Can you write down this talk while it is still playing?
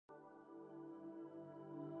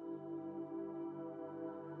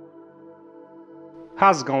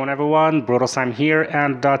How's it going, everyone? Brutal here,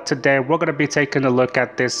 and today we're going to be taking a look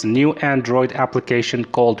at this new Android application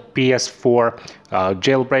called PS4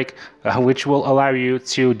 Jailbreak, which will allow you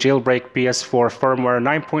to jailbreak PS4 firmware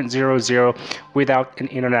 9.00 without an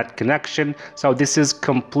internet connection. So this is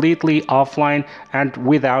completely offline and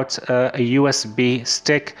without a USB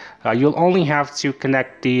stick. You'll only have to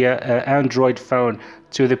connect the Android phone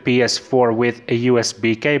to the PS4 with a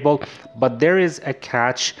USB cable, but there is a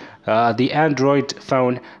catch. The Android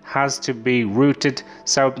phone has to be rooted,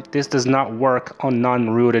 so this does not work on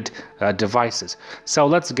non-rooted devices. So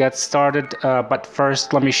let's get started, but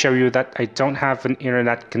first let me show you that I don't have an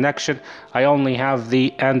internet connection. I only have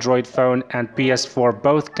the Android phone and PS4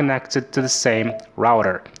 both connected to the same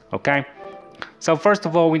router. Okay, so first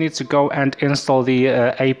of all we need to go and install the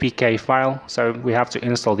APK file. So we have to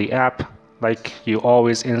install the app like you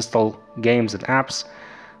always install games and apps.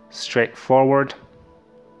 Straightforward.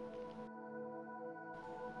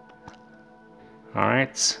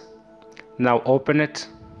 Alright, now open it,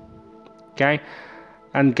 okay,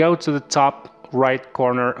 and go to the top right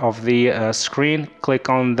corner of the screen, click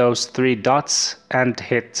on those three dots and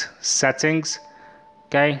hit settings.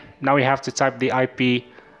 Okay, now we have to type the IP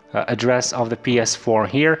address of the PS4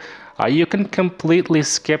 here. You can completely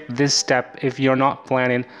skip this step if you're not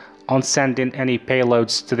planning on sending any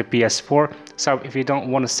payloads to the PS4. So if you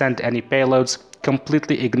don't want to send any payloads,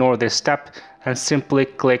 completely ignore this step and simply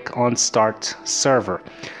click on Start Server.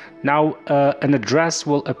 Now an address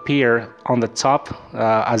will appear on the top,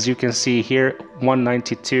 as you can see here,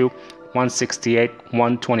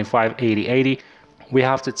 192.168.125.80.80. We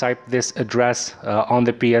have to type this address on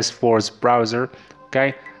the PS4's browser,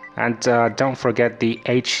 okay? And don't forget the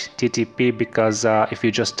HTTP, because if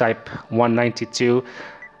you just type 192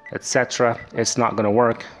 etc, it's not going to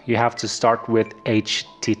work. You have to start with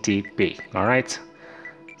HTTP. All right,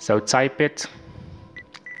 so type it,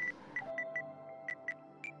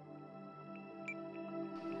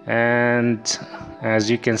 and as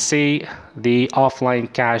you can see, the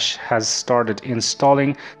offline cache has started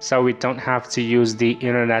installing, so we don't have to use the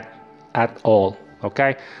internet at all.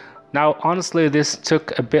 Okay, now honestly this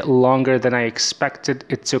took a bit longer than I expected.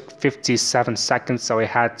 It took 57 seconds, so I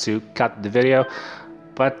had to cut the video.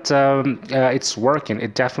 But it's working,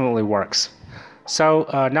 it definitely works. So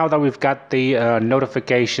now that we've got the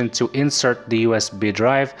notification to insert the USB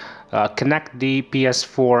drive, connect the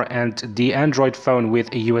PS4 and the Android phone with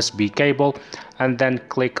a USB cable, and then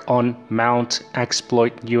click on Mount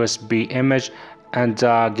Exploit USB Image, and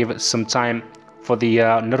give it some time for the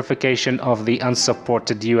notification of the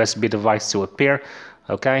unsupported USB device to appear.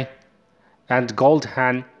 Okay, and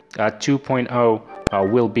GoldHAN 2.0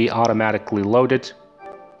 will be automatically loaded.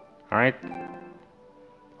 Alright,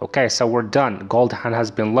 okay, so we're done. GoldHAN has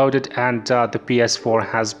been loaded, and the PS4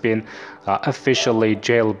 has been officially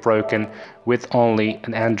jailbroken with only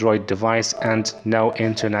an Android device and no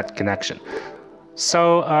internet connection.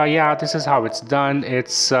 So yeah, this is how it's done.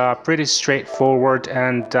 It's pretty straightforward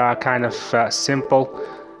and kind of simple.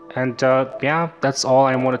 And yeah, that's all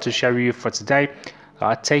I wanted to share with you for today.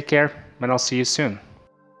 Take care, and I'll see you soon.